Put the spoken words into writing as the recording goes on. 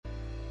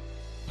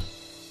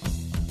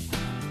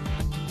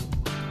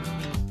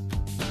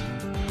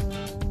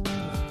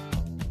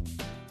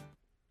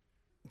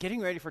Getting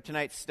ready for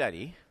tonight's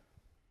study,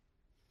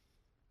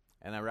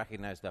 and I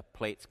recognize the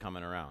plate's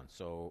coming around.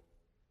 So,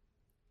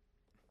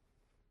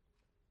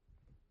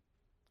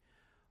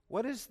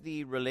 what is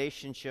the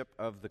relationship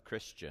of the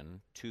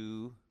Christian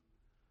to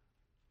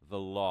the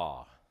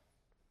law?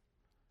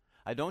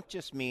 I don't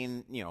just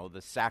mean,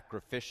 the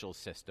sacrificial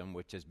system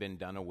which has been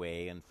done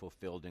away and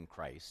fulfilled in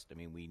Christ. I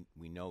mean,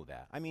 we know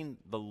that. I mean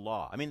the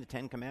law. I mean the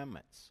Ten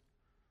Commandments.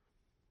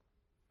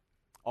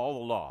 All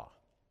the law.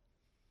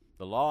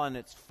 The law in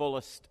its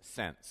fullest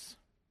sense.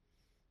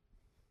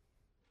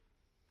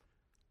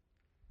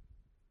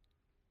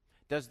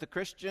 Does the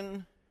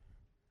Christian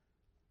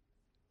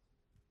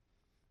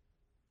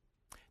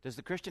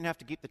have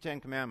to keep the Ten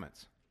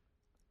Commandments?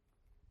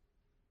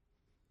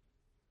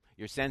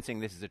 You're sensing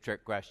this is a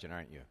trick question,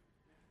 aren't you?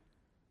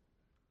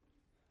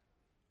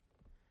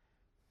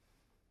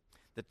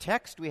 The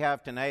text we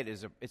have tonight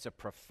it's a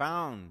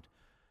profound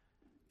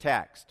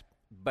text,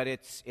 but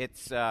it's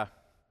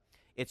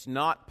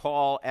not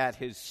Paul at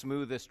his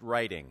smoothest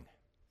writing.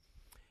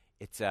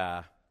 It's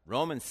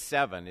Romans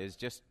 7 is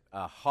just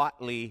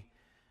hotly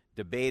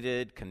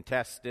debated,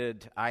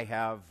 contested. I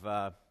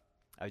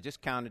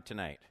just counted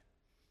tonight.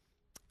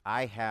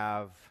 I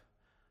have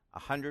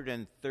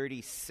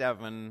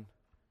 137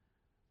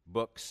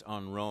 books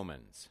on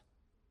Romans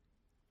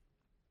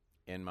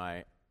in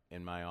my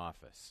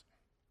office.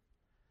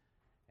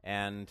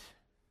 And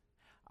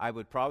I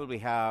would probably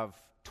have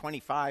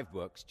 25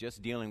 books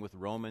just dealing with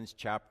Romans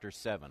chapter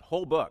 7.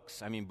 Whole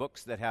books,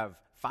 books that have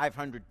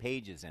 500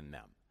 pages in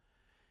them,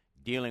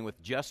 dealing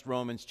with just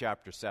Romans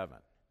chapter 7.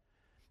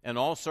 And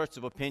all sorts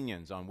of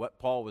opinions on what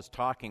Paul was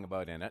talking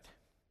about in it.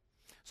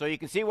 So you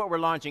can see what we're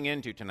launching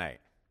into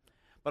tonight.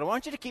 But I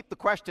want you to keep the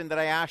question that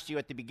I asked you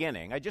at the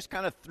beginning. I just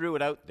kind of threw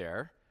it out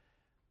there.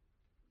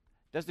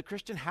 Does the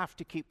Christian have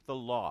to keep the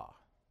law?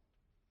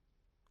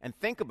 And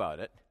think about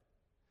it.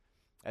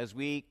 As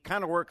we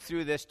kind of work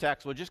through this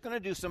text, we're just going to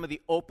do some of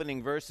the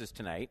opening verses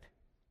tonight.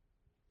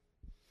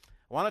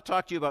 I want to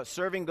talk to you about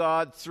serving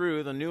God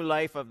through the new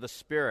life of the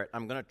Spirit.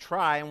 I'm going to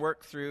try and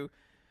work through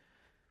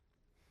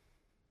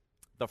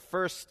the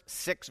first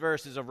 6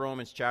 verses of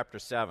Romans chapter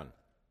 7.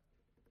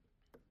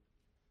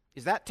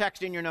 Is that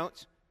text in your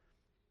notes?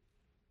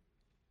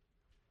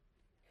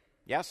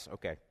 Yes?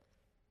 Okay.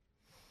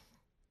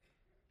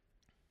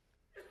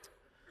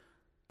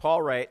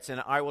 Paul writes,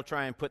 and I will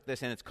try and put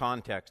this in its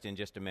context in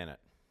just a minute.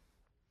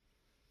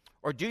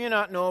 Or do you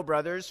not know,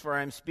 brothers, for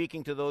I am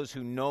speaking to those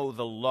who know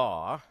the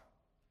law,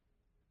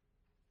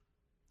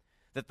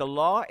 that the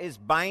law is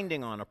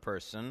binding on a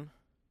person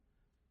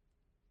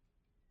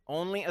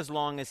only as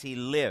long as he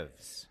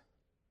lives.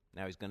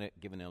 Now he's going to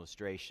give an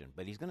illustration,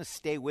 but he's going to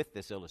stay with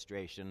this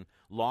illustration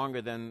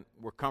longer than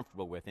we're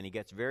comfortable with, and he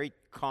gets very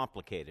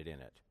complicated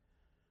in it.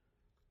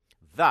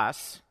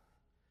 Thus,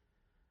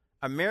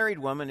 a married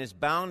woman is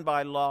bound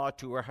by law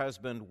to her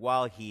husband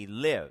while he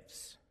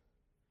lives.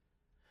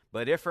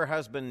 But if her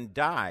husband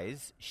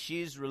dies,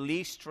 she's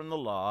released from the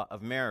law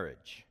of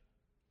marriage.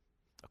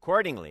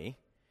 Accordingly,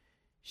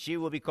 she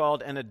will be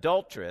called an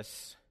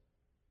adulteress.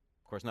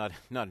 Of course, not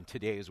in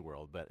today's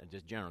world, but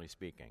just generally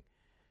speaking.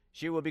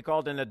 She will be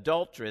called an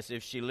adulteress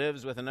if she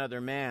lives with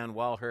another man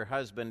while her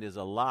husband is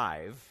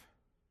alive.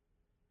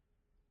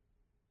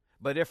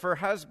 But if her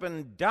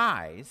husband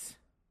dies,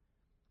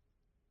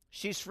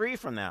 she's free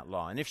from that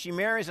law. And if she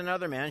marries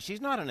another man, she's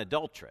not an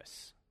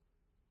adulteress.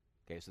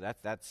 Okay, so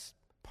that's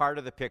part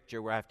of the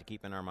picture we have to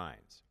keep in our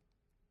minds.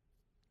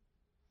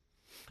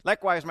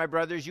 Likewise, my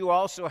brothers, you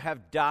also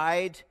have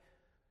died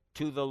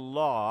to the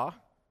law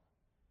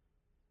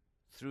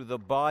through the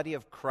body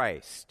of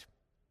Christ.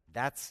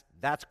 That's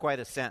quite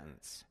a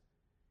sentence.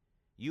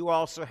 You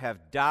also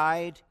have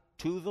died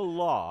to the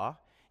law.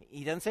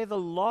 He doesn't say the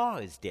law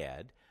is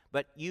dead,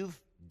 but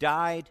you've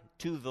died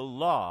to the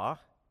law.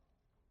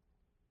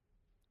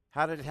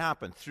 How did it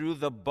happen? Through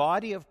the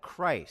body of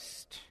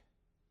Christ,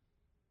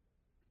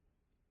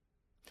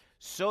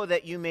 so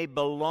that you may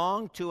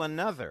belong to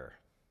another.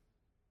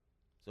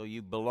 So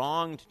you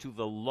belonged to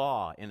the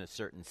law in a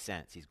certain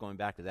sense. He's going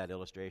back to that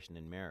illustration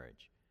in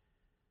marriage.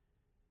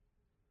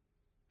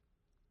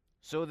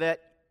 So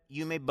that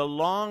you may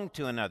belong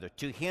to another,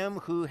 to him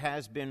who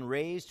has been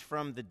raised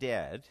from the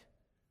dead,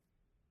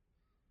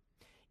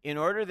 in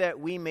order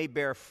that we may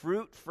bear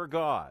fruit for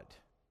God.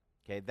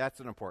 Okay, that's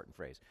an important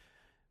phrase.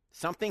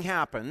 Something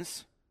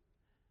happens.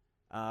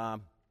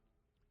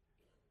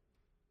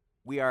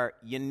 We are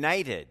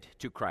united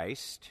to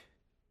Christ.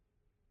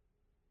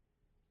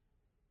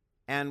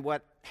 And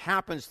what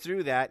happens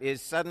through that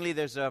is suddenly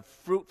there's a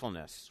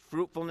fruitfulness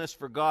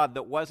for God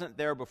that wasn't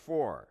there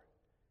before.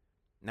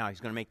 Now, he's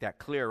going to make that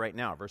clear right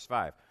now, verse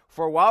 5.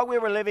 For while we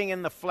were living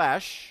in the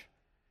flesh,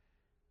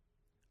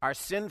 our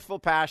sinful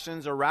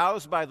passions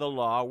aroused by the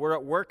law were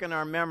at work in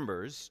our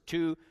members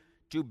to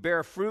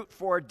bear fruit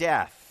for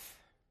death.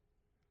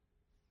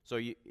 So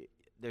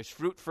there's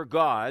fruit for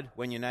God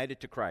when united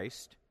to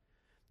Christ.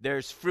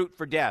 There's fruit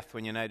for death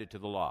when united to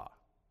the law.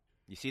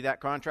 You see that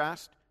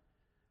contrast?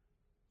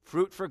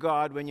 Fruit for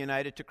God when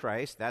united to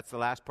Christ. That's the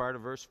last part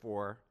of verse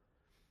 4.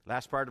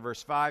 Last part of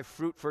verse 5,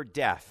 fruit for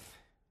death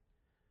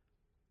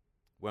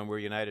when we're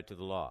united to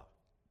the law.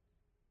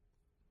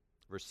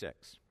 Verse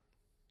 6.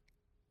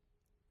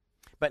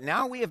 But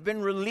now we have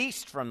been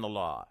released from the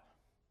law.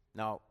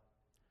 Now,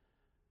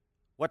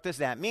 what does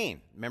that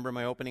mean? Remember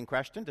my opening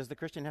question? Does the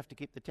Christian have to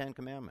keep the 10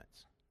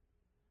 Commandments?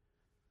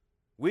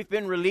 We've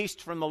been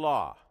released from the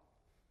law.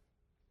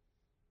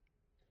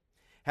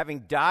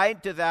 Having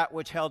died to that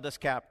which held us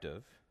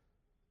captive,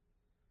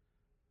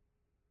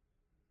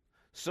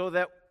 so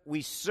that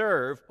we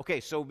serve. Okay,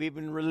 so we've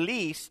been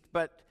released,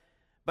 but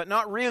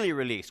not really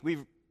released.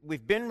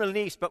 We've been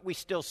released, but we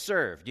still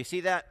serve. Do you see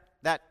that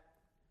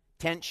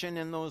tension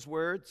in those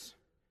words?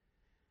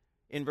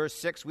 In verse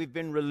 6, we've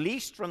been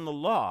released from the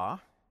law,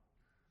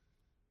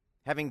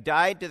 having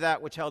died to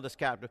that which held us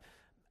captive,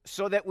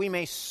 so that we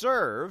may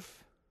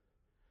serve,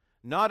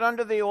 not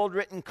under the old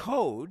written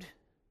code,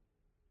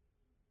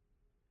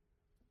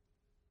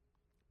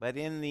 but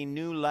in the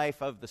new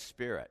life of the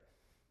Spirit.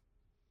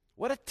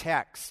 What a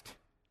text.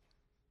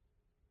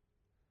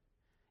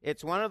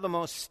 It's one of the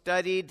most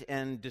studied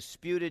and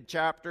disputed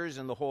chapters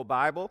in the whole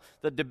Bible.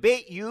 The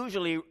debate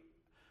usually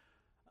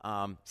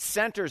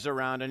centers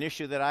around an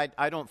issue that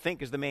I don't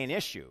think is the main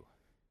issue.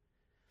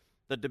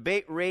 The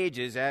debate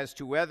rages as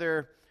to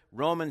whether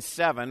Romans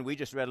 7, we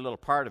just read a little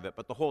part of it,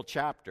 but the whole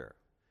chapter,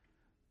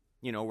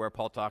 where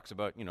Paul talks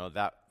about,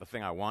 that the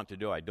thing I want to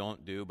do, I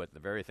don't do, but the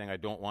very thing I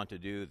don't want to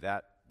do,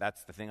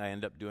 that's the thing I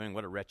end up doing.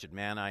 What a wretched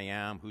man I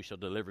am. Who shall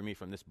deliver me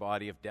from this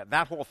body of death?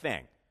 That whole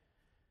thing.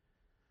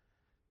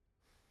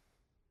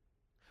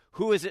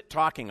 Who is it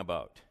talking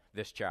about,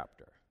 this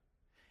chapter?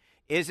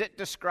 Is it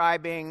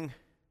describing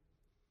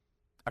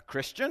a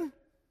Christian?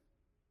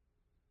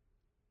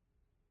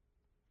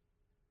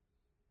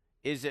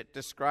 Is it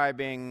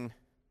describing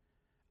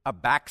a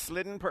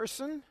backslidden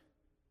person?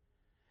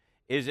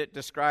 Is it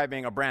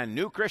describing a brand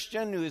new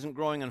Christian who isn't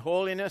growing in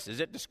holiness?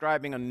 Is it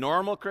describing a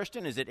normal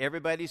Christian? Is it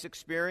everybody's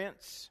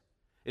experience?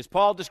 Is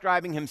Paul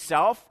describing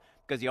himself?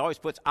 Because he always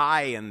puts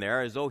I in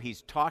there as though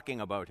he's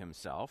talking about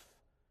himself.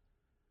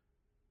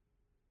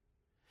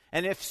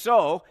 And if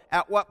so,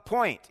 at what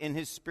point in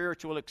his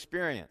spiritual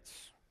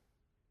experience?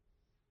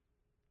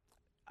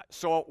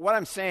 So what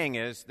I'm saying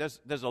is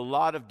there's a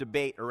lot of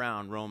debate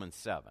around Romans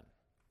 7.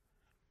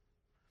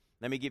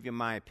 Let me give you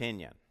my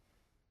opinion.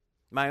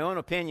 My own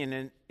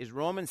opinion is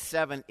Romans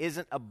 7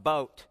 isn't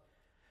about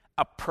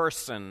a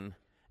person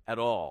at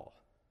all.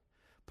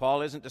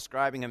 Paul isn't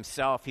describing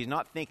himself. He's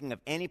not thinking of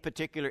any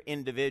particular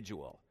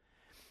individual.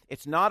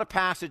 It's not a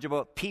passage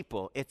about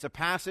people. It's a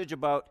passage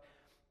about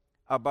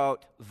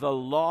the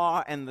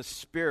law and the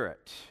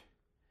Spirit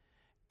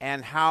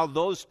and how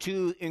those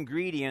two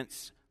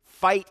ingredients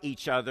fight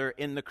each other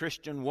in the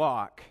Christian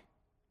walk.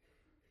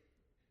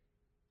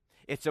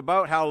 It's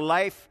about how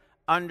life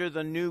under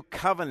the new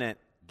covenant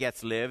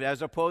gets lived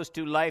as opposed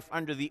to life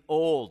under the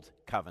old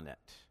covenant.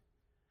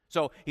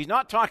 So he's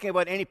not talking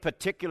about any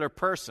particular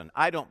person,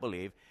 I don't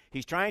believe.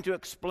 He's trying to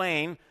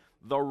explain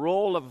the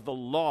role of the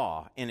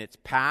law in its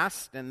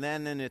past and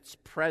then in its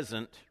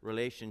present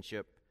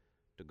relationship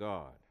to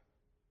God.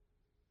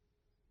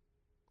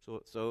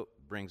 So it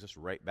brings us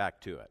right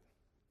back to it.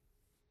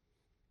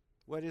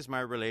 What is my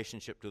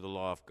relationship to the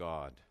law of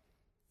God?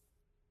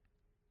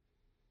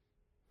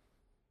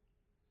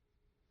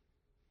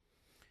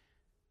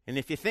 And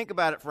if you think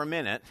about it for a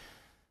minute,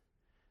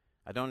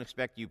 I don't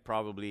expect you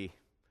probably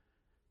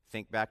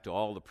think back to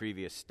all the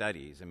previous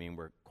studies. I mean,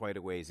 we're quite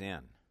a ways in.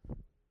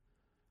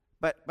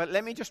 But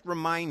let me just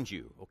remind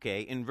you,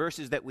 okay, in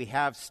verses that we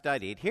have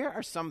studied, here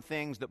are some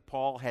things that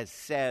Paul has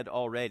said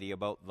already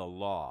about the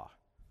law.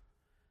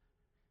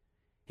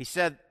 He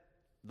said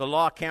the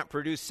law can't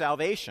produce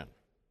salvation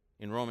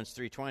in Romans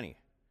 3:20.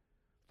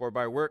 For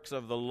by works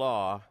of the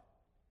law,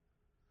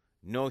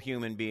 no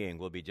human being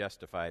will be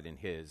justified in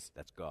his,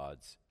 that's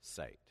God's,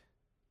 sight.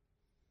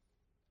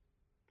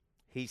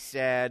 He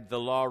said the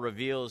law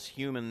reveals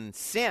human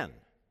sin.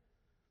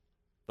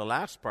 The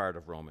last part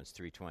of Romans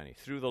 3:20.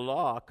 Through the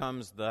law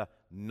comes the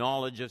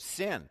knowledge of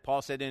sin.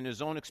 Paul said in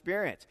his own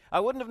experience, I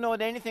wouldn't have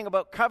known anything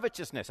about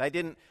covetousness. I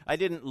didn't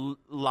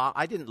lie,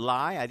 I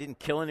didn't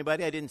kill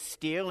anybody, I didn't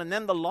steal. And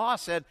then the law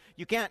said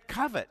you can't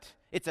covet.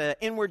 It's an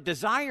inward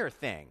desire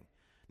thing,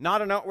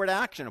 not an outward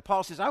action. And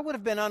Paul says, I would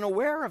have been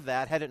unaware of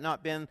that had it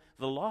not been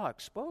the law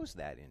exposed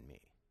that in me.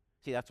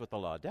 See, that's what the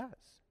law does.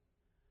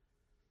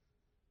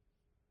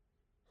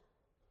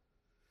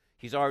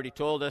 He's already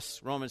told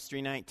us, Romans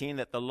 3:19,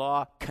 that the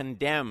law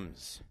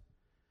condemns.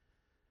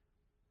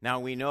 Now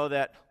we know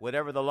that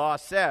whatever the law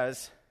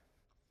says,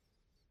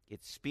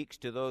 it speaks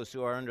to those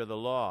who are under the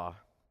law,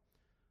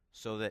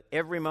 so that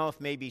every mouth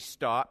may be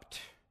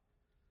stopped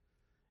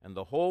and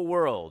the whole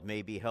world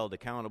may be held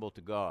accountable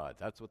to God.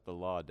 That's what the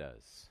law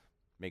does.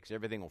 Makes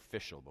everything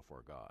official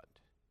before God.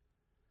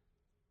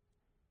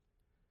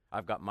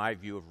 I've got my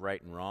view of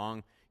right and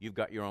wrong. You've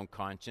got your own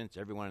conscience.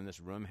 Everyone in this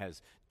room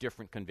has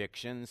different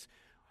convictions.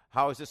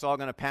 How is this all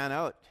going to pan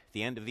out at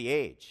the end of the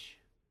age?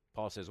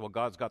 Paul says, well,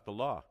 God's got the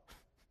law.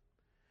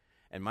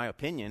 And my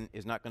opinion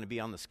is not going to be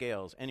on the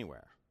scales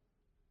anywhere.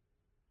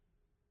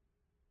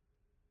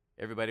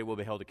 everybody will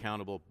be held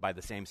accountable by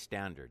the same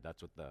standard.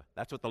 That's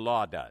what the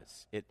law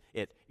does.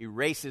 It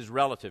erases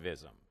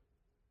relativism.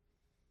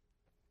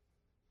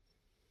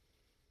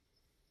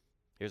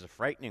 Here's a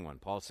frightening one.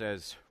 Paul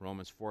says,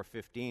 Romans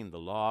 4:15, the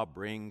law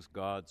brings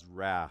God's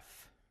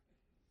wrath.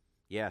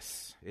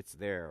 Yes, it's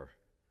there.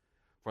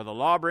 For the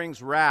law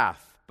brings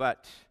wrath,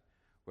 but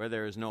where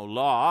there is no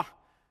law,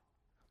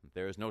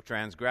 there is no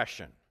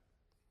transgression.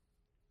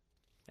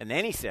 And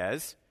then he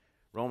says,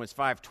 Romans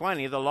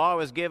 5:20, the law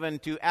was given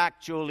to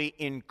actually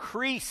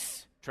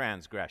increase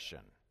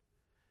transgression.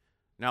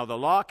 Now, the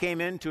law came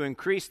in to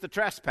increase the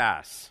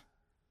trespass,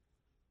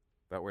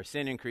 but where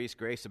sin increased,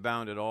 grace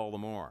abounded all the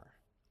more.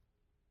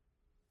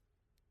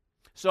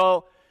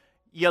 So,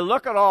 you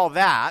look at all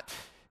that,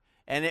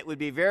 and it would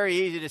be very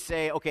easy to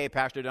say, okay,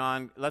 Pastor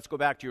Don, let's go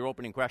back to your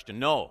opening question.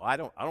 No, I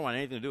don't want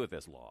anything to do with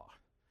this law.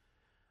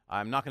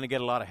 I'm not going to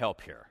get a lot of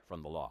help here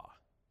from the law.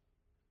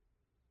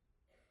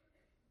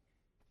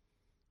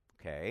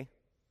 Okay.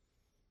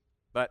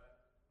 But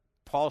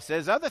Paul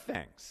says other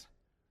things.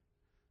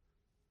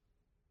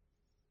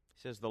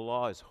 He says the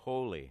law is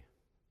holy,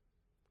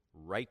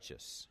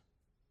 righteous,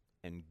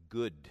 and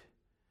good.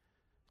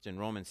 It's in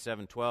Romans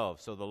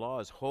 7:12. So the law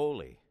is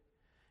holy,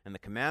 and the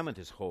commandment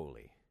is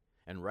holy,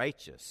 and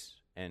righteous,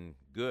 and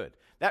good.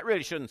 That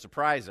really shouldn't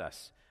surprise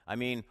us. I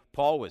mean,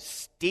 Paul was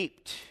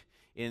steeped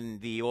in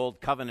the Old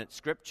Covenant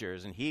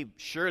scriptures, and he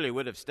surely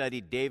would have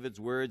studied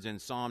David's words in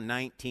Psalm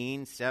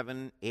 19,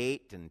 7,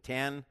 8, and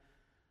 10.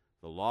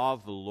 The law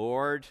of the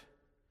Lord.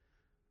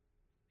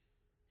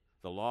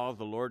 The law of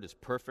the Lord is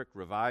perfect,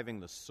 reviving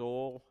the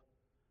soul.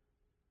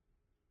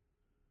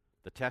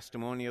 The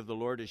testimony of the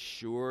Lord is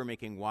sure,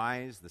 making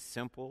wise the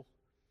simple.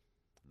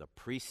 The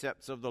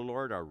precepts of the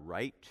Lord are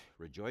right,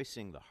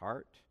 rejoicing the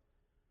heart.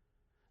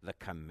 The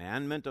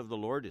commandment of the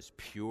Lord is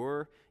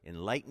pure,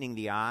 enlightening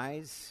the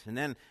eyes.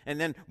 And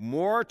then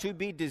more to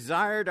be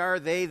desired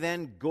are they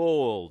than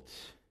gold,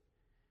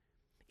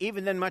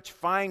 even than much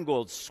fine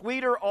gold,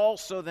 sweeter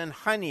also than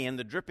honey and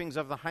the drippings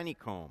of the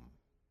honeycomb.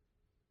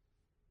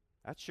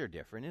 That's sure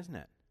different, isn't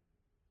it?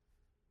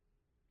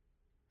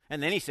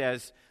 And then he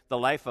says, the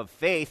life of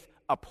faith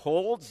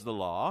upholds the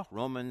law,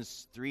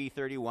 Romans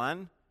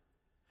 3:31.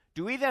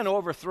 Do we then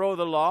overthrow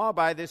the law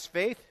by this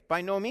faith?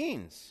 By no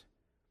means.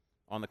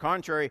 On the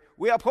contrary,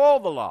 we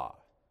uphold the law.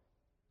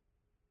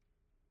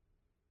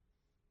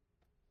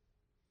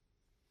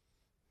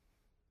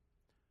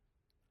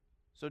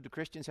 So do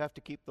Christians have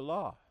to keep the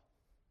law?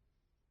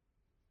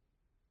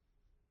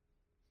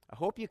 I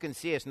hope you can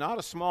see it's not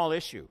a small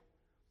issue.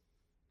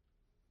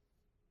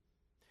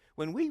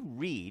 When we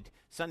read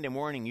Sunday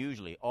morning,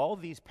 usually, all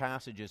these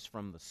passages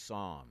from the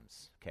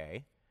Psalms,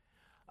 okay,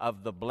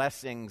 of the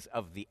blessings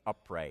of the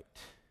upright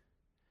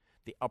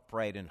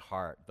in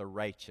heart, the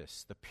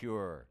righteous, the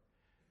pure,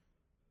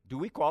 do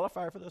we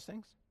qualify for those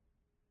things?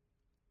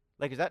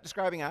 Like, is that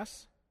describing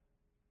us?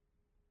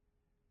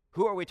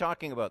 Who are we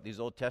talking about, these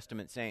Old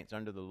Testament saints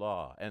under the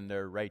law and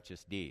their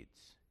righteous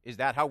deeds? Is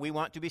that how we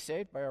want to be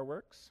saved, by our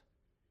works?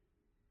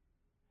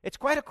 It's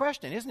quite a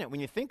question, isn't it, when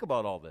you think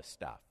about all this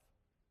stuff?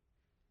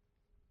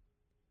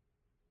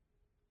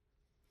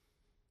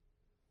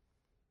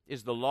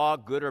 Is the law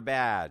good or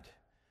bad?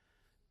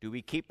 Do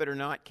we keep it or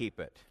not keep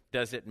it?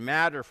 Does it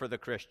matter for the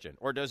Christian,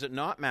 or does it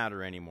not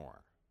matter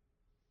anymore?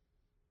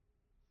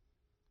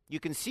 You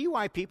can see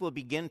why people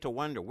begin to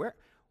wonder,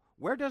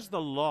 where does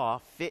the law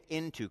fit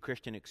into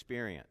Christian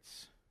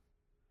experience?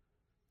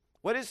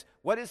 What is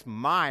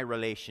my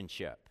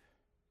relationship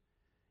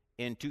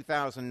in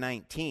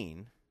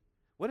 2019?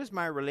 What is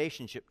my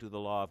relationship to the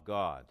law of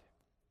God?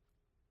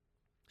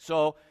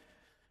 So,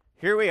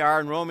 here we are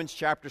in Romans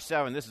chapter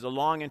 7. This is a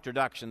long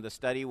introduction. The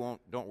study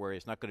don't worry,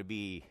 it's not going to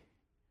be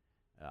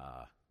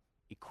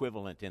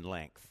equivalent in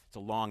length. It's a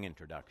long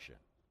introduction.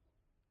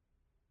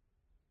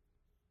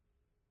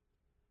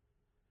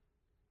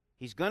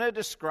 He's going to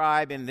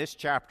describe in this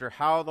chapter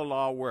how the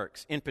law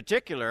works. In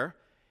particular,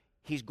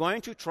 he's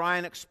going to try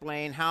and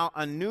explain how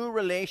a new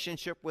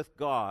relationship with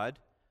God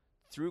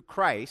through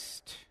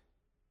Christ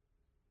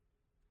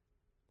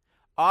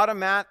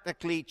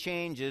automatically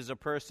changes a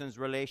person's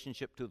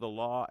relationship to the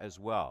law as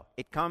well.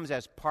 It comes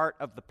as part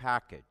of the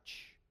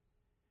package.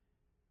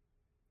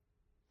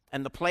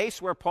 And the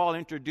place where Paul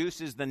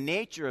introduces the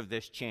nature of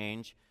this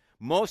change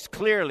most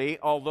clearly,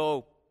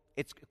 although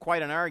it's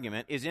quite an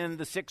argument, is in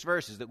the 6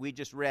 verses that we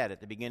just read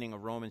at the beginning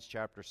of Romans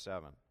chapter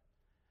 7.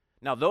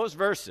 Now, those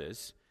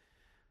verses,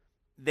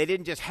 they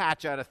didn't just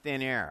hatch out of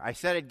thin air. I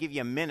said I'd give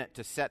you a minute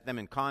to set them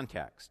in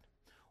context.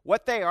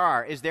 What they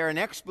are is they're an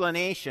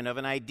explanation of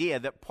an idea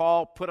that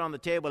Paul put on the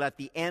table at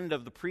the end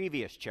of the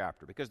previous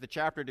chapter, because the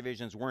chapter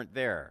divisions weren't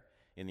there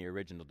in the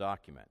original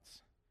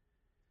documents.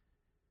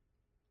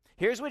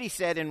 Here's what he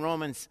said in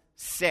Romans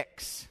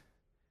 6.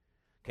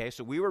 Okay,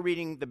 so we were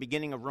reading the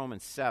beginning of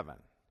Romans 7.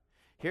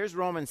 Here's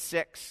Romans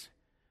 6,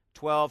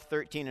 12,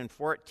 13, and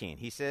 14.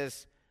 He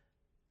says,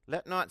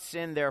 "Let not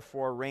sin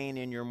therefore reign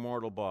in your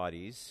mortal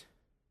bodies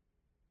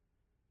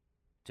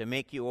to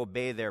make you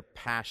obey their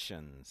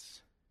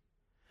passions.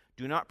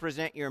 Do not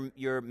present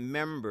your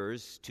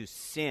members to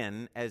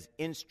sin as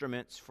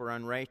instruments for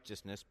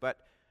unrighteousness, but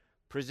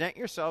present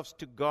yourselves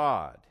to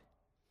God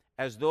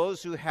as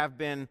those who have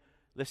been,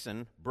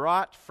 listen,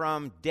 brought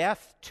from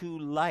death to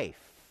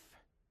life,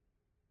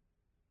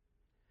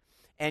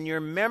 and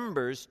your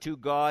members to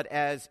God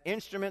as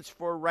instruments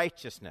for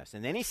righteousness.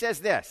 And then he says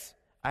this,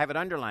 I have it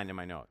underlined in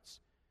my notes.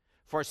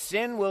 For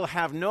sin will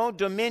have no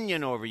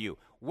dominion over you.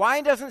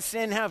 Why doesn't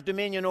sin have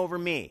dominion over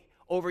me,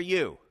 over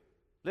you?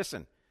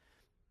 Listen,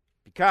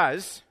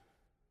 because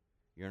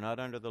you're not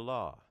under the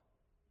law.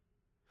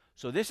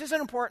 So this is an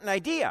important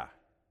idea.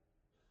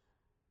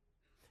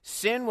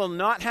 Sin will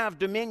not have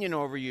dominion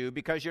over you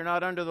because you're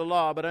not under the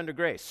law, but under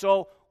grace.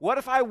 So what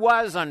if I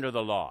was under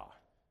the law?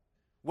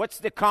 What's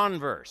the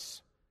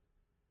converse?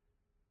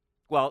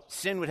 Well,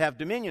 sin would have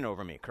dominion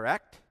over me,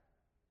 correct?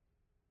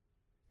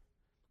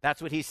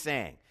 That's what he's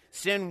saying.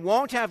 Sin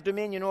won't have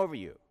dominion over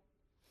you.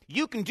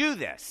 You can do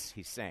this,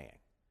 he's saying.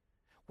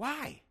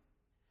 Why?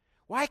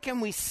 Why can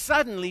we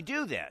suddenly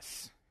do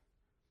this?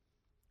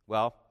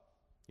 Well,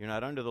 you're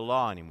not under the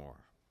law anymore.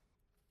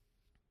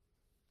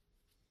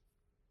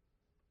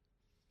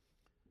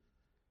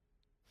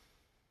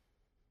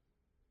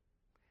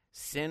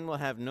 Sin will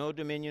have no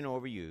dominion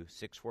over you,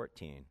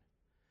 6:14,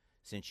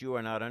 since you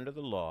are not under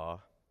the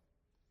law,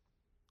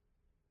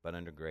 but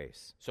under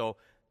grace. So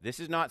this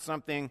is not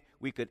something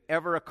we could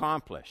ever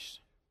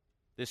accomplish,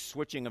 this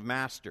switching of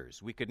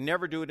masters. We could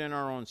never do it in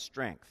our own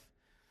strength.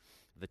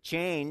 The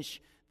change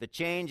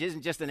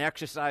isn't just an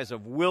exercise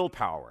of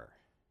willpower.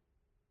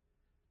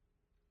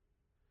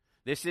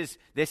 This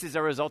is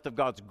a result of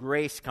God's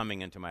grace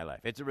coming into my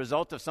life. It's a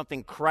result of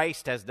something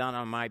Christ has done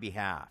on my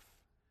behalf.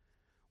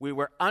 We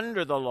were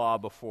under the law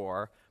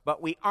before,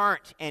 but we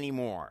aren't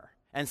anymore.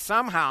 And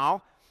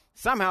somehow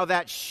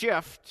that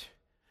shift,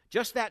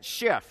 just that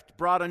shift,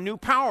 brought a new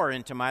power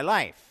into my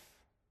life.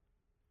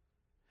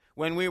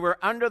 When we were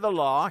under the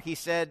law, he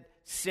said,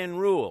 sin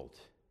ruled.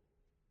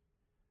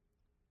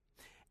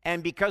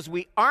 And because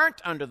we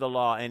aren't under the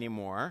law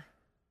anymore,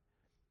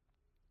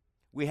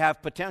 we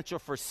have potential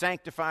for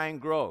sanctifying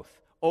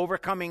growth,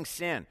 overcoming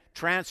sin,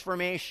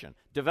 transformation,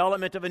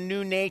 development of a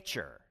new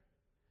nature.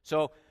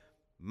 So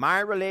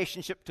my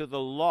relationship to the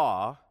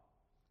law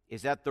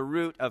is at the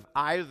root of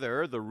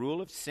either the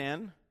rule of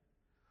sin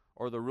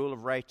or the rule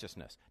of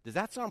righteousness. Does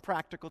that sound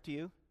practical to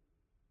you?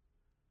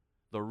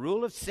 The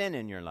rule of sin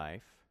in your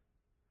life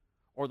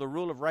or the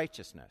rule of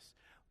righteousness?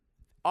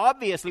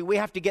 Obviously, we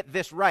have to get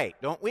this right,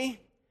 don't we?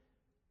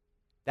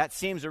 That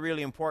seems a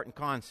really important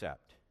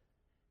concept.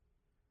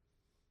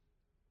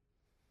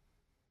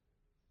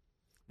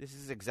 This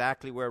is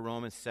exactly where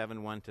Romans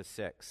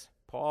 7:1-6.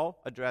 Paul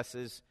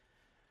addresses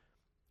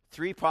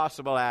 3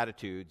 possible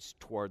attitudes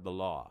toward the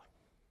law.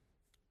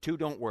 2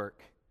 don't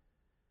work,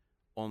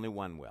 only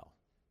 1 will.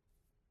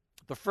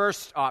 The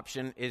first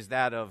option is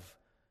that of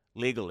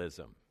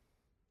legalism.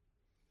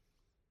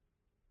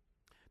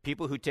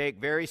 People who take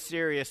very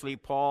seriously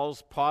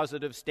Paul's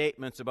positive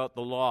statements about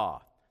the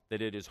law,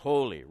 that it is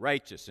holy,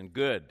 righteous, and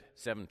good,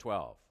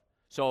 7:12.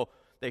 So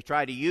they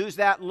try to use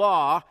that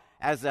law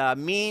as a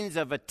means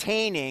of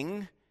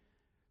attaining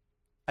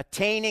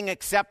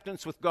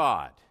acceptance with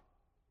God,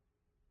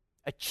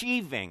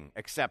 achieving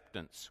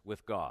acceptance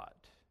with God.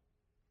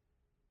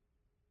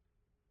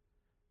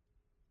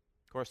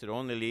 Of course, it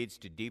only leads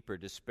to deeper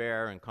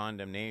despair and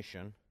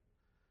condemnation.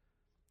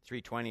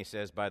 3:20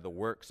 says, by the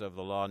works of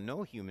the law,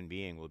 no human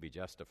being will be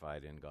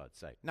justified in God's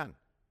sight. None.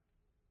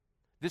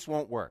 This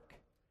won't work.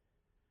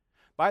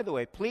 By the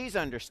way, please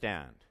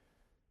understand,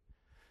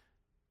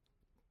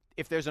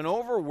 if there's an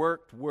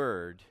overworked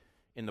word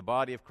in the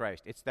body of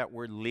Christ, it's that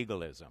word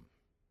legalism.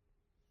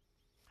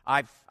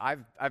 I've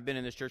been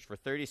in this church for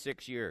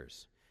 36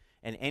 years,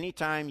 and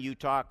anytime you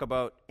talk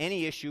about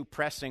any issue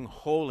pressing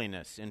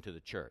holiness into the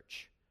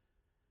church,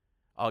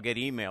 I'll get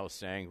emails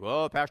saying,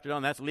 well, Pastor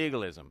Don, that's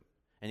legalism.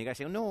 And you guys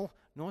say, no,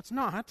 it's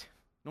not.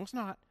 No, it's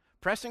not.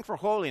 Pressing for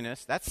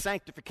holiness, that's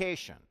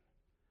sanctification.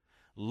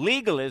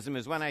 Legalism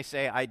is when I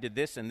say I did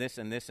this and this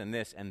and this and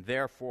this, and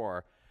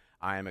therefore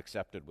I am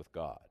accepted with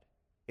God.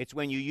 It's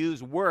when you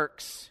use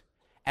works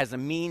as a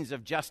means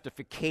of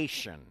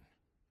justification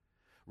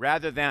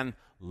rather than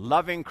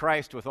loving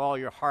Christ with all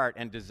your heart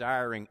and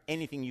desiring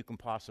anything you can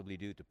possibly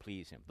do to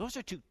please him. Those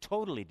are 2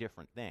 totally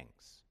different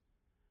things.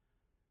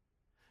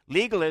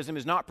 Legalism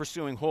is not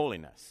pursuing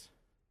holiness.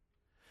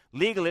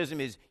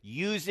 Legalism is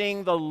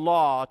using the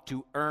law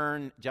to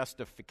earn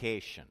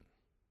justification.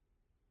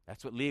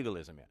 That's what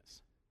legalism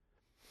is.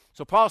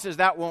 So Paul says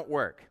that won't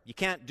work. You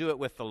can't do it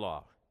with the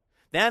law.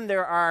 Then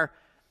there are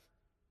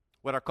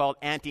what are called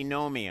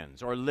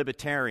antinomians or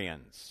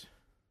libertarians.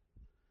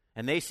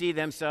 And they see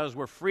themselves,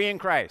 we're free in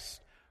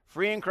Christ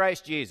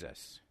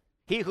Jesus.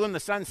 He whom the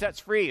Son sets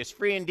free is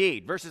free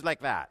indeed. Verses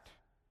like that.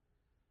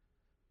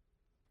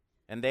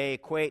 And they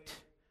equate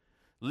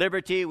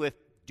liberty with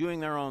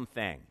doing their own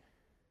thing.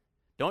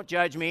 Don't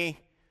judge me.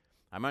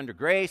 I'm under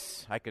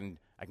grace. I can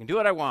do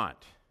what I want.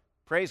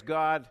 Praise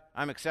God.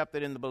 I'm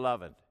accepted in the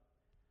beloved.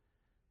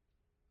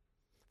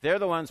 They're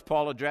the ones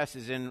Paul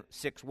addresses in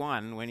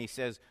 6:1 when he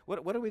says, what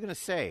are we going to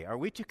say? Are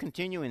we to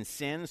continue in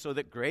sin so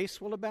that grace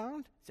will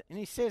abound? And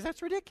he says,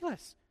 that's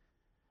ridiculous.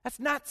 That's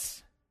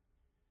nuts.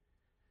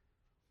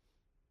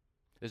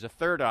 There's a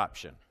third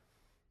option.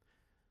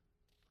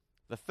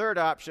 The third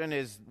option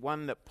is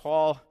one that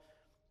Paul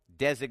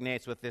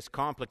designates with this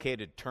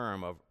complicated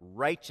term of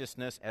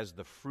righteousness as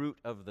the fruit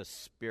of the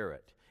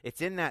Spirit.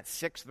 It's in that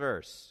 6th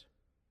verse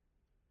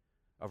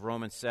of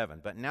Romans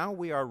 7. But now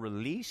we are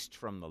released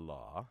from the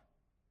law,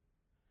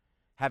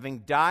 having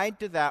died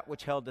to that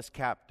which held us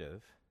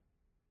captive,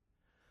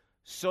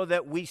 so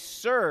that we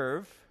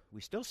still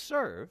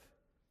serve,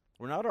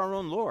 we're not our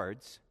own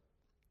lords.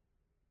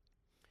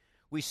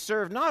 We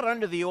serve not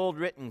under the old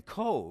written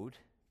code,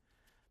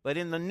 but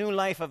in the new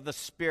life of the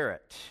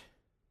Spirit.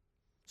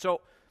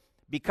 So,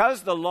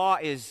 because the law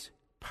is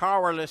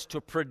powerless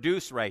to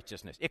produce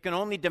righteousness, it can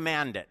only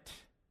demand it.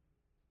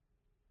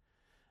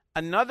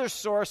 Another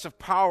source of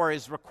power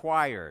is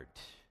required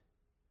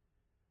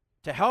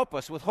to help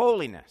us with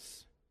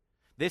holiness.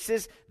 This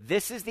is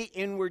the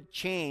inward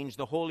change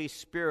the Holy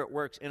Spirit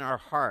works in our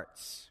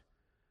hearts,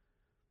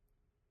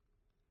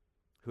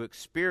 who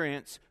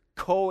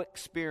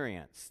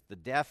co-experience the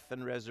death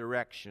and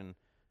resurrection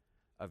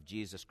of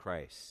Jesus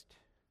Christ.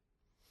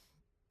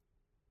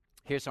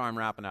 Here's how I'm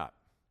wrapping up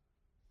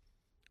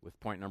with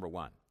point number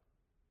 1.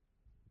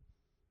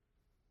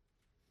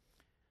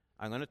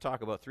 I'm going to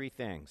talk about 3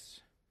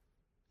 things.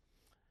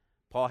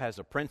 Paul has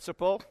a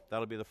principle,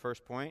 that'll be the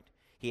first point.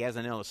 He has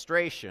an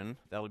illustration,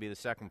 that'll be the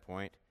second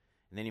point.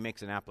 And then he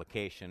makes an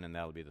application, and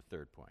that'll be the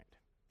third point.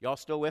 Y'all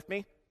still with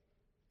me?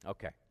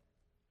 Okay.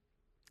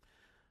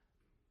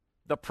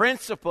 The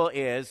principle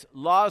is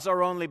laws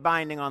are only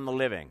binding on the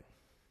living,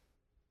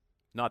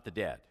 not the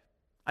dead.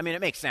 I mean,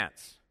 it makes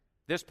sense.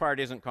 This part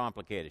isn't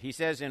complicated. He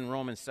says in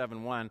Romans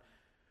 7:1,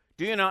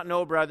 "Do you not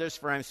know, brothers,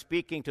 for I'm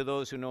speaking to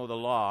those who know the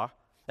law,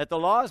 that the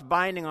law is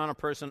binding on a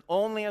person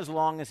only as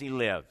long as he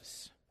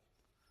lives."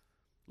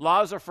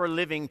 Laws are for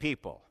living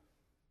people.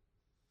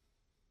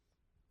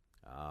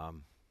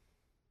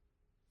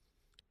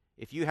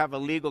 If you have a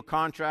legal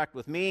contract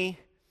with me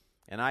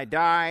and I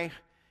die,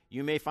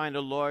 you may find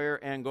a lawyer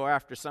and go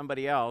after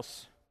somebody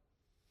else,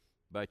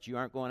 but you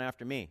aren't going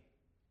after me.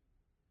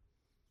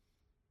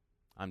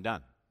 I'm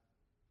done.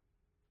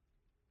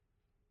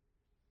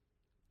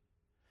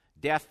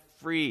 Death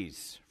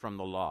frees from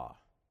the law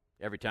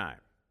every time.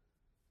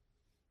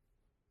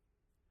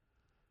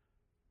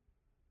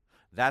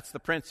 That's the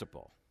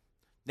principle.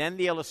 Then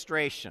the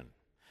illustration.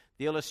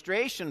 The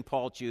illustration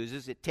Paul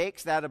chooses, it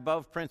takes that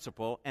above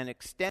principle and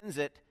extends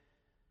it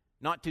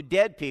not to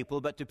dead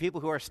people, but to people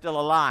who are still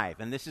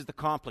alive. And this is the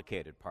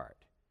complicated part.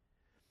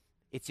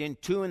 It's in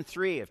 2 and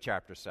 3 of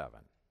chapter 7.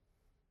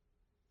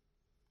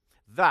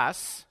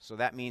 Thus, so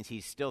that means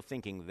he's still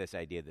thinking of this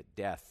idea that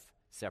death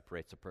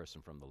separates a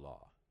person from the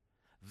law.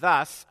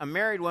 Thus, a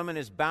married woman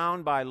is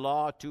bound by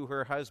law to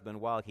her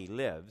husband while he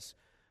lives,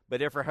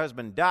 but if her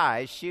husband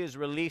dies, she is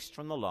released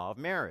from the law of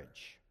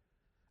marriage.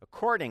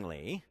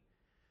 Accordingly,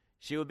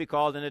 she will be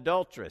called an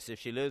adulteress if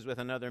she lives with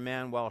another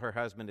man while her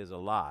husband is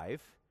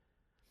alive.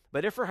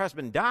 But if her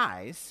husband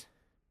dies,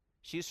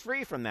 she's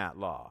free from that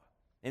law.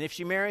 And if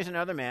she marries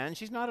another man,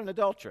 she's not an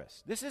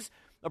adulteress. This is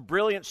a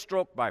brilliant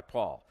stroke by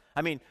Paul.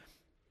 I mean,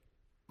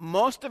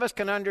 most of us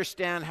can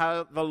understand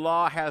how the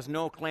law has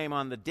no claim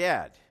on the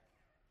dead.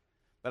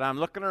 But I'm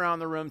looking around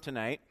the room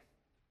tonight.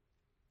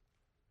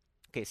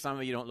 Okay, some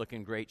of you don't look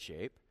in great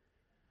shape.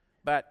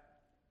 But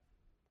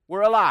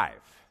we're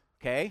alive,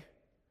 okay?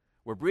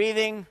 We're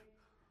breathing.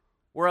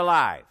 We're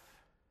alive.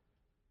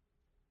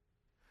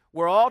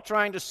 We're all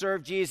trying to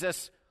serve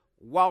Jesus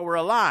while we're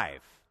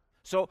alive.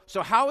 So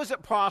how is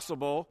it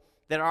possible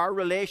that our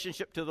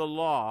relationship to the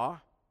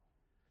law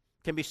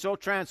can be so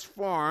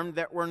transformed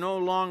that we're no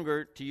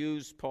longer, to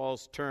use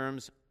Paul's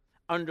terms,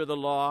 under the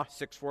law,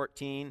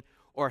 6:14,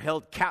 or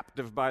held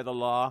captive by the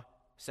law,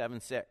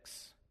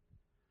 7:6?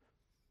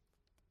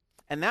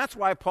 And that's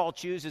why Paul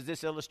chooses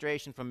this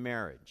illustration from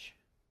marriage.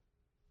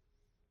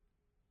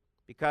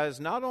 Because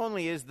not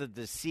only is the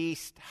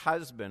deceased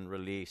husband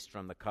released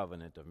from the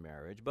covenant of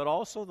marriage, but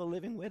also the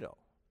living widow.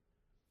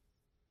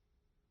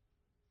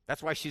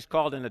 That's why she's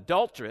called an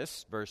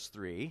adulteress, verse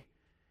 3,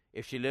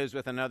 if she lives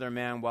with another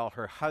man while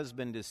her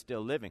husband is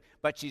still living.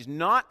 But she's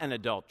not an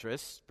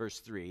adulteress, verse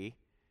 3,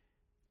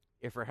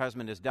 if her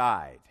husband has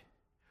died.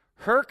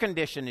 Her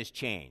condition is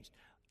changed.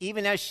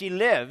 Even as she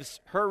lives,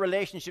 her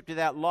relationship to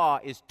that law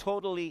is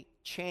totally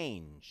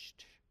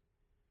changed.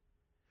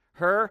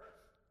 Her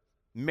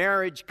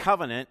marriage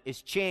covenant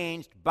is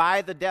changed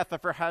by the death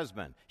of her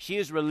husband. She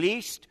is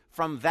released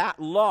from that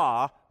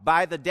law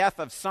by the death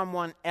of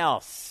someone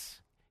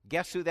else.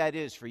 Guess who that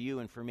is for you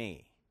and for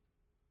me?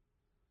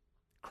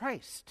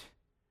 Christ.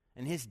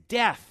 And his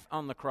death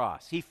on the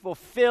cross. He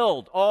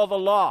fulfilled all the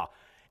law.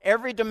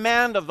 Every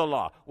demand of the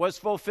law was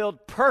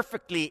fulfilled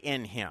perfectly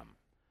in him.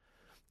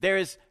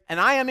 And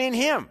I am in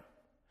him.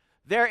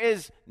 There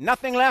is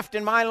nothing left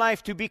in my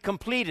life to be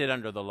completed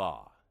under the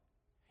law.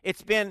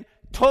 It's been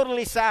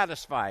totally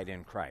satisfied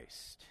in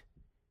Christ.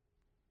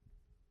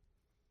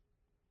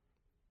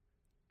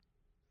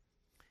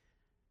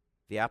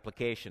 the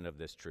application of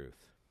this truth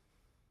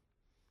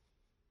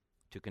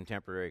to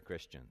contemporary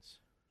Christians.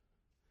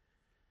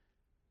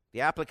 The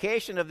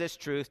application of this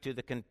truth to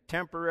the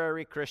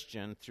contemporary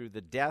Christian through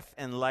the death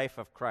and life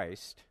of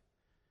Christ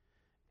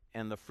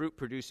and the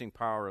fruit-producing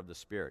power of the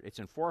Spirit. It's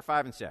in 4,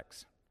 5, and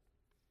 6.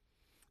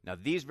 Now,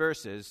 these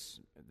verses,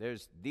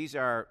 these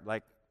are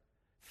like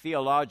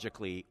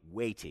theologically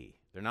weighty.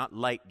 They're not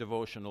light,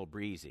 devotional,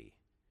 breezy.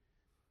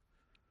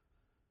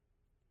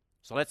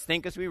 So let's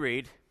think as we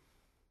read.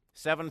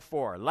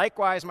 7:4.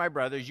 Likewise, my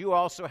brothers, you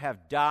also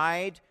have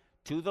died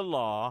to the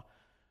law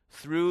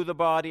through the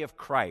body of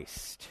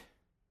Christ.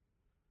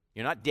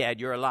 You're not dead,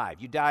 you're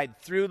alive. You died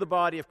through the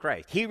body of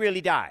Christ. He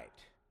really died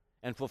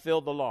and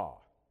fulfilled the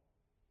law,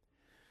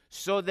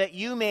 so that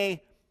you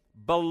may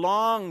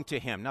belong to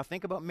him. Now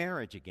think about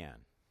marriage again.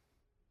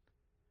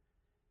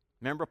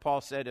 Remember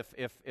Paul said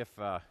if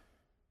a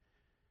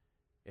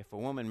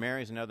woman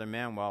marries another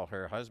man while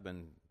her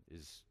husband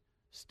is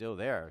still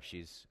there,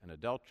 she's an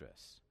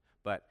adulteress.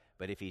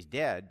 But if he's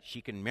dead, she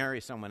can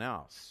marry someone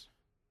else,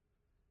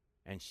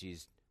 and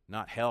she's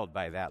not held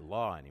by that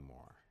law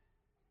anymore.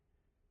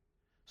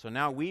 So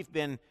now we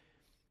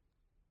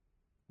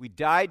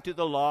died to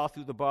the law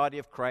through the body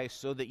of Christ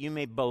so that you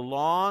may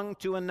belong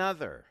to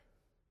another,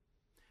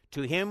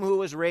 to him who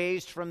was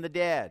raised from the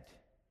dead.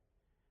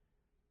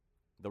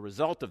 The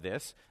result of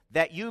this,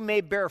 that you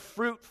may bear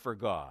fruit for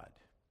God.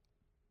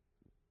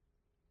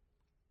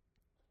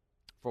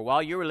 For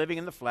while you were living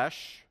in the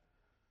flesh,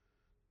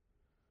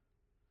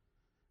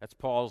 that's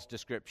Paul's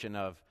description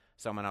of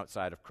someone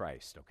outside of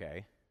Christ,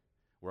 okay?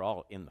 We're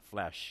all in the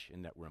flesh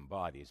in that we're in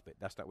bodies, but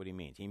that's not what he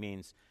means. He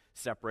means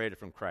separated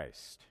from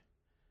Christ.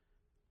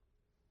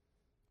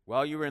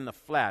 While you were in the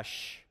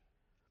flesh,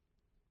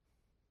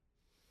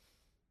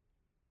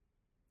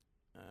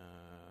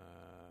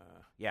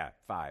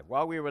 5.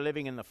 While we were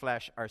living in the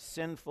flesh, our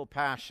sinful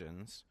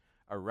passions,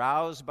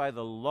 aroused by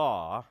the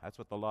law, that's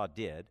what the law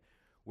did,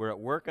 were at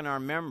work in our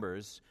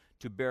members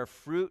to bear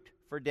fruit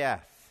for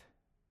death.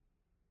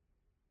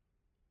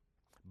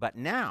 But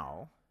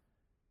now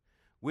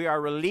we are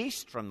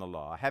released from the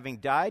law, having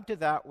died to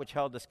that which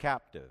held us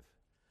captive,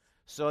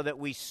 so that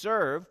we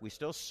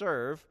still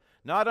serve,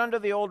 not under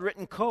the old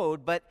written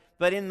code, but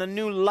in the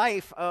new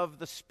life of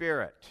the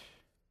Spirit.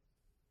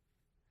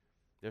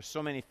 There's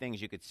so many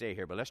things you could say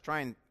here, but let's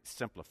try and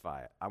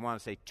simplify it. I want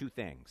to say 2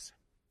 things.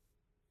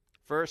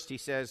 First, he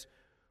says,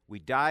 we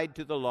died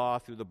to the law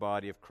through the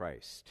body of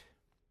Christ.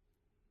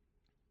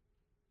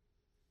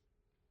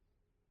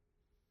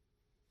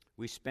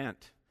 We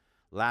spent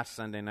last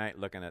Sunday night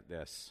looking at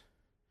this.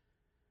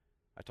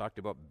 I talked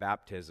about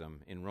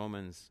baptism in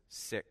Romans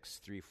 6,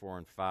 3, 4,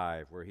 and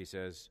 5, where he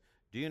says,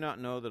 do you not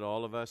know that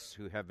all of us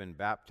who have been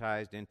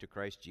baptized into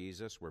Christ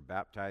Jesus were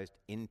baptized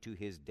into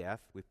his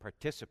death? We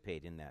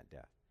participate in that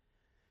death.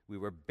 We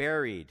were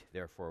buried,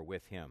 therefore,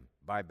 with him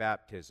by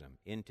baptism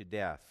into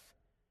death,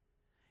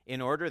 in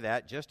order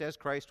that, just as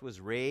Christ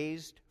was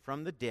raised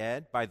from the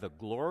dead by the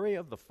glory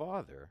of the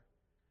Father,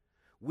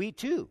 we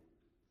too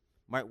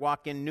might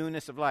walk in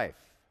newness of life.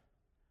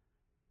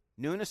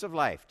 Newness of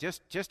life,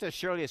 just as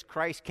surely as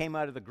Christ came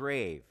out of the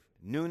grave,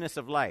 newness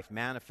of life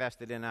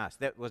manifested in us.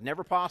 That was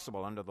never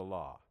possible under the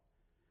law.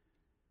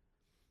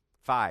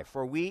 5,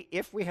 for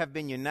if we have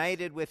been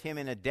united with him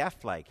in a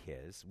death like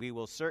his, we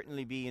will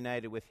certainly be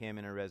united with him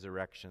in a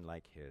resurrection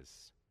like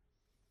his.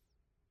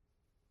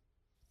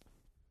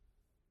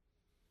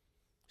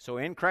 So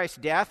in Christ's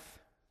death,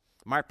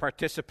 my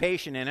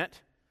participation in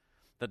it,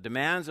 the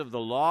demands of the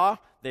law,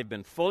 they've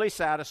been fully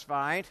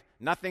satisfied.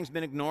 Nothing's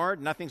been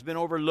ignored. Nothing's been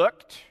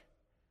overlooked.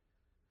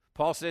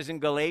 Paul says in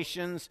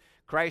Galatians,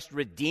 Christ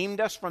redeemed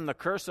us from the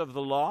curse of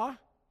the law.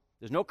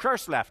 There's no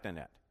curse left in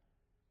it.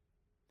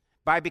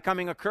 By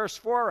becoming a curse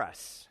for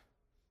us.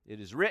 It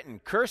is written,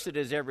 cursed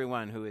is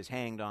everyone who is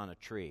hanged on a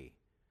tree.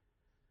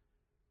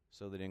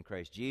 So that in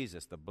Christ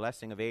Jesus, the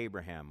blessing of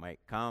Abraham might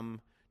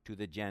come to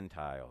the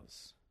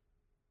Gentiles.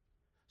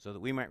 So that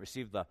we might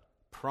receive the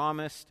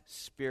promised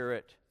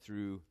Spirit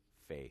through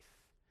faith.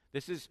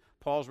 This is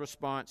Paul's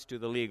response to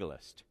the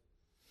legalist.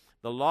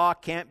 The law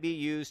can't be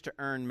used to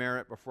earn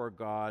merit before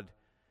God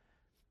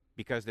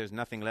because there's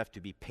nothing left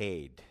to be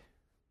paid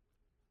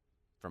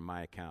from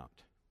my account.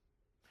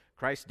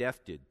 Christ's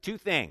death did 2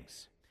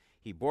 things.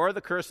 He bore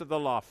the curse of the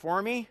law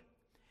for me,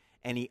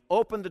 and he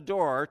opened the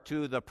door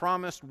to the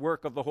promised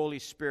work of the Holy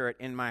Spirit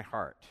in my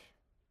heart.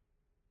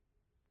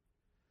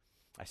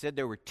 I said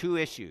there were 2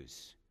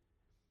 issues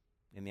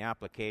in the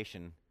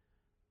application.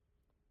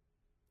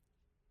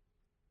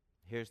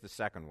 Here's the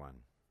second one.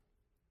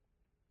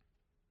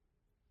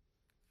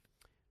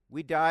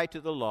 We die to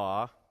the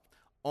law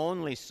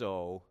only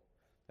so,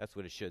 that's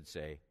what it should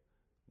say,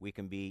 we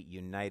can be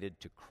united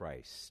to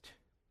Christ.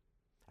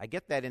 I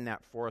get that in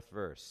that 4th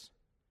verse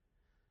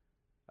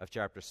of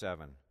chapter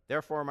 7.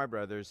 Therefore, my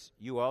brothers,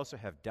 you also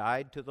have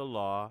died to the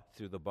law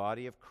through the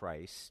body of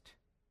Christ,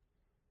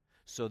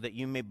 so that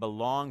you may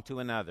belong to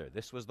another.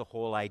 This was the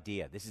whole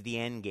idea. This is the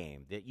end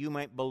game, that you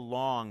might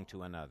belong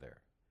to another.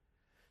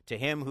 To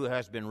him who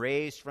has been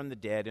raised from the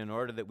dead, in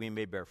order that we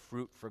may bear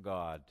fruit for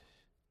God.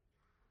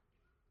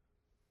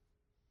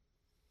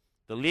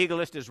 The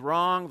legalist is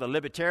wrong. The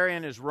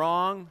libertarian is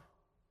wrong.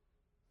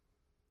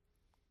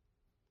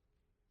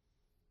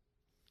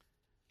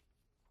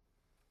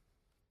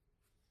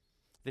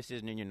 This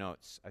isn't in your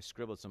notes. I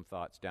scribbled some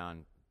thoughts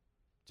down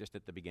just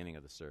at the beginning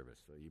of the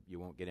service, so you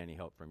won't get any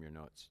help from your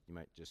notes. You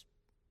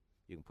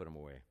can put them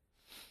away.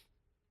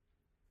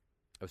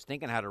 I was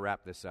thinking how to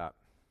wrap this up.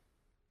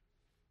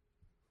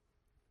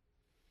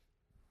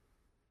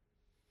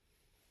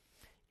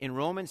 In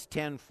Romans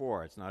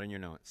 10:4, it's not in your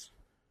notes.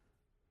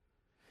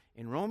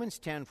 In Romans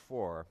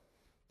 10:4,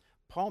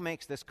 Paul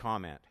makes this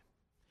comment.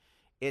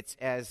 It's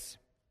as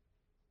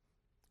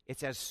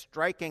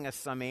striking a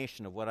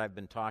summation of what I've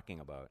been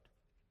talking about.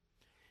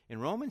 In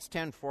Romans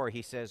 10:4,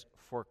 he says,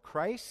 "For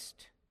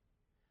Christ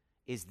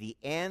is the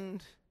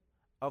end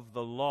of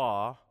the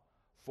law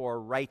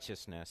for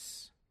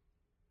righteousness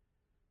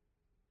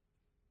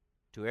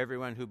to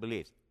everyone who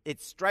believes." It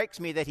strikes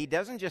me that he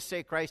doesn't just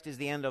say Christ is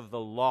the end of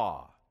the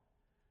law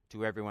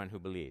to everyone who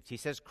believes. He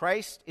says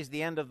Christ is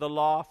the end of the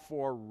law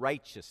for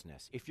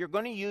righteousness. If you're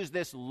going to use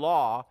this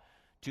law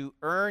to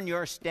earn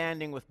your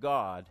standing with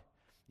God,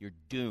 you're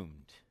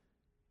doomed.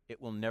 It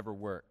will never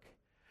work.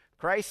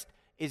 Christ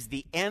is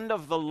the end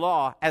of the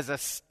law as a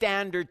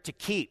standard to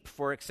keep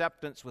for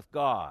acceptance with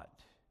God.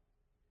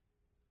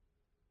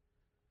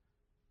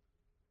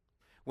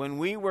 When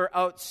we were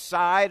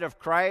outside of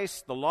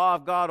Christ, the law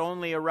of God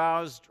only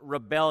aroused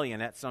rebellion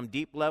at some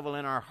deep level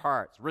in our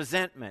hearts,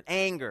 resentment,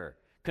 anger,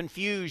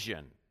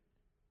 confusion.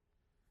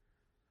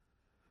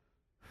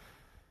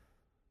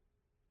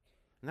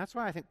 And that's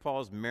why I think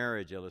Paul's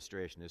marriage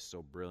illustration is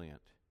so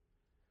brilliant.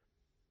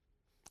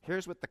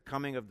 Here's what the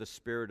coming of the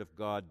Spirit of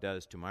God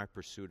does to my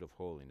pursuit of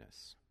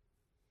holiness.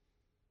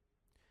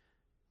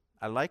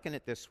 I liken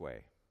it this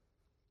way.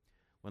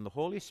 When the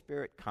Holy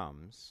Spirit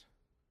comes,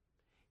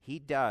 He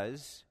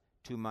does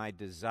to my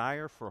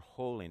desire for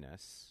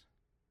holiness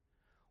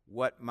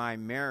what my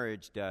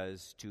marriage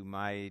does to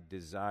my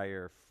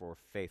desire for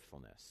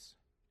faithfulness.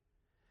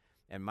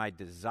 And my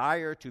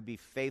desire to be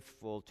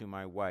faithful to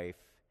my wife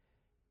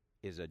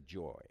is a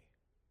joy.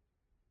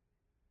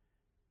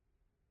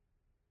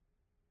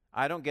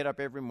 I don't get up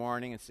every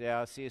morning and say,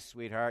 "I'll see you,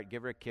 sweetheart,"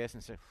 give her a kiss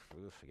and say,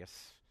 "I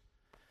guess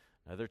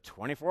another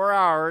 24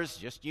 hours,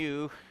 just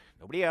you,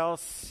 nobody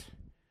else.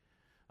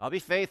 I'll be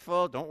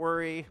faithful, don't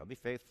worry, I'll be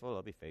faithful,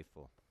 I'll be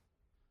faithful."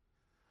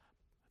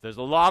 There's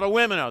a lot of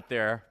women out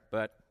there,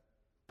 but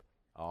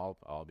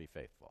I'll be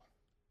faithful.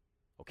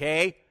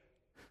 Okay?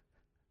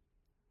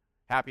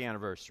 Happy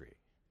anniversary.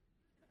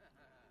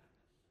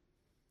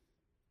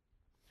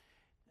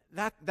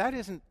 That's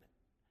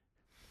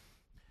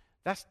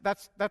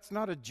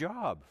not a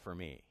job for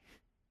me.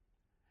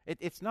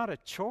 It's not a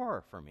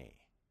chore for me.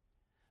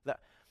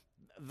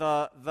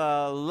 The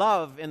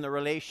love in the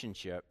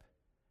relationship.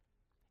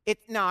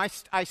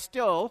 I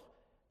still,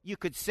 you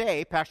could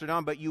say, Pastor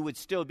Don, but you would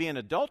still be an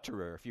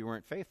adulterer if you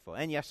weren't faithful.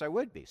 And yes, I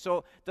would be.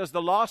 So does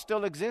the law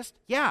still exist?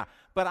 Yeah,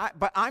 but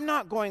I'm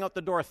not going out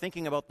the door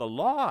thinking about the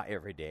law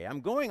every day.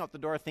 I'm going out the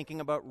door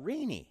thinking about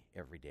Renee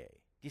every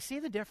day. Do you see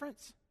the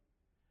difference?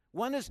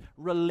 One is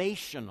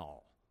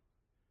relational.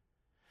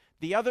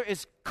 The other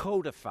is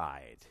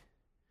codified.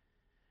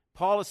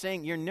 Paul is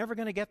saying, you're never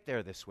going to get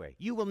there this way.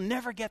 You will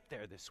never get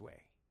there this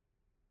way.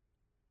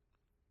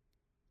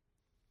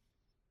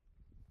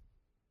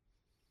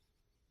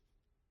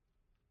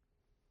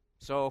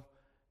 So,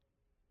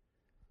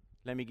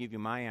 let me give you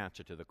my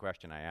answer to the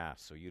question I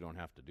asked so you don't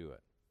have to do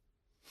it.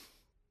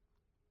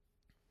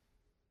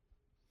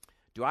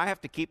 Do I have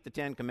to keep the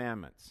 10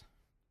 Commandments?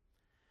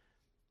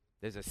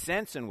 There's a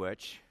sense in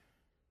which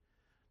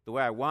the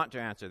way I want to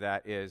answer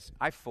that is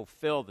I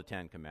fulfill the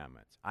 10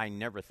 Commandments. I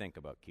never think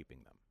about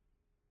keeping them.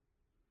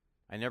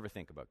 I never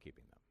think about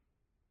keeping them.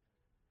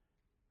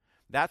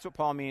 That's what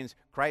Paul means.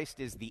 Christ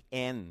is the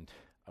end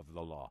of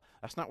the law.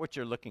 That's not what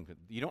you're looking for.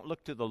 You don't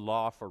look to the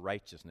law for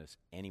righteousness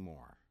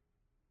anymore.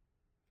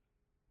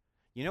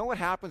 You know what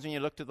happens when you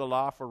look to the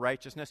law for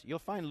righteousness? You'll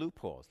find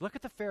loopholes. Look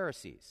at the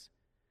Pharisees.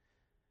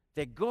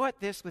 They go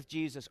at this with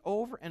Jesus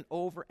over and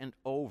over and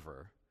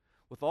over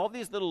with all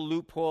these little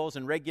loopholes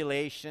and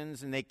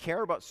regulations, and they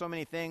care about so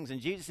many things. And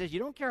Jesus says, you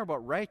don't care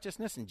about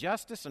righteousness and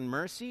justice and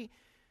mercy?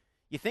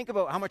 You think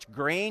about how much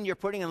grain you're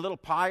putting in little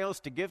piles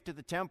to give to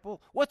the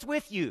temple? What's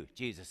with you?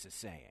 Jesus is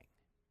saying.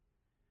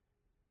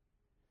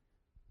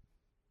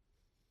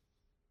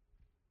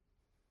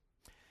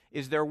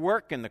 Is there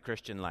work in the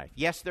Christian life?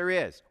 Yes, there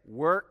is.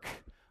 Work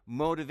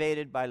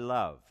motivated by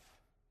love.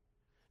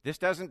 This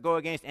doesn't go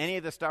against any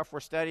of the stuff we're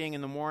studying in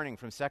the morning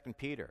from 2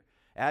 Peter.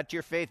 Add to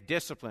your faith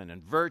discipline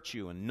and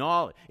virtue and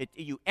knowledge.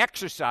 You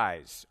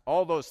exercise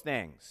all those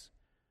things.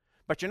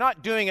 But you're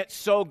not doing it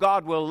so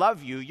God will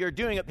love you. You're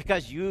doing it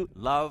because you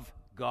love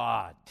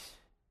God.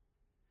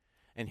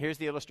 And here's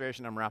the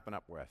illustration I'm wrapping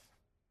up with.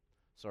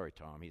 Sorry,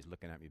 Tom, he's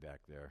looking at me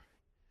back there.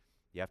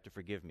 You have to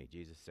forgive me.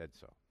 Jesus said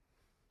so.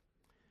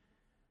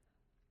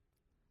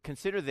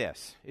 Consider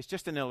this. It's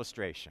just an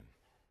illustration.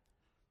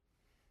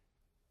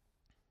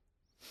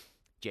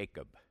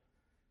 Jacob.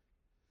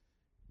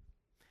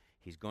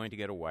 He's going to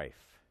get a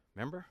wife.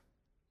 Remember?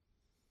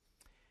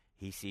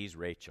 he sees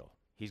Rachel.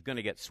 He's going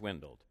to get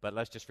swindled, but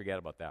let's just forget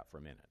about that for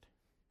a minute.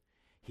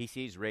 He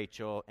sees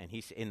Rachel, and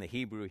in the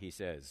Hebrew he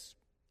says,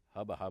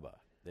 hubba hubba,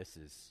 this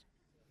is...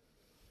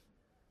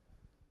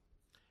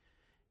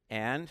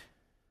 And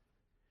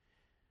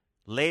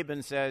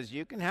Laban says,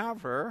 you can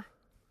have her.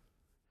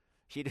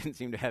 She didn't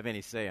seem to have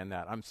any say in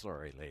that. I'm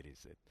sorry,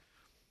 ladies.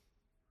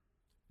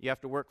 You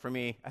have to work for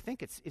me. I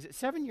think is it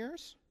 7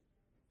 years?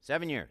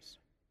 7 years.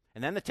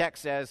 And then the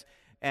text says,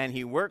 and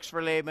he works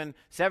for Laban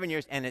 7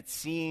 years, and it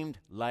seemed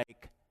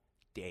like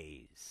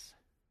days.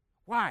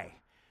 Why?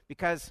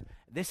 Because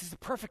this is a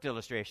perfect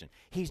illustration.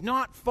 He's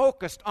not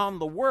focused on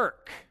the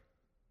work.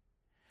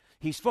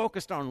 He's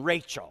focused on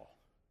Rachel.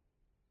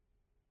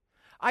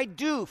 I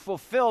do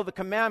fulfill the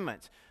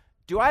commandments.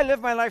 Do I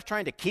live my life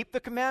trying to keep the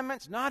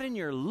commandments? Not in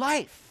your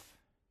life.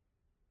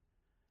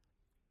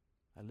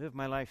 I live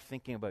my life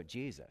thinking about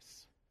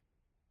Jesus.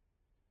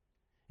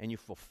 And you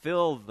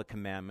fulfill the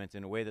commandments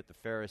in a way that the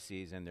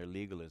Pharisees and their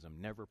legalism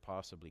never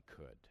possibly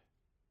could.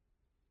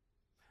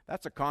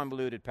 That's a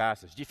convoluted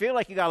passage. Do you feel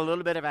like you got a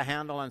little bit of a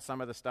handle on some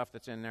of the stuff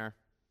that's in there?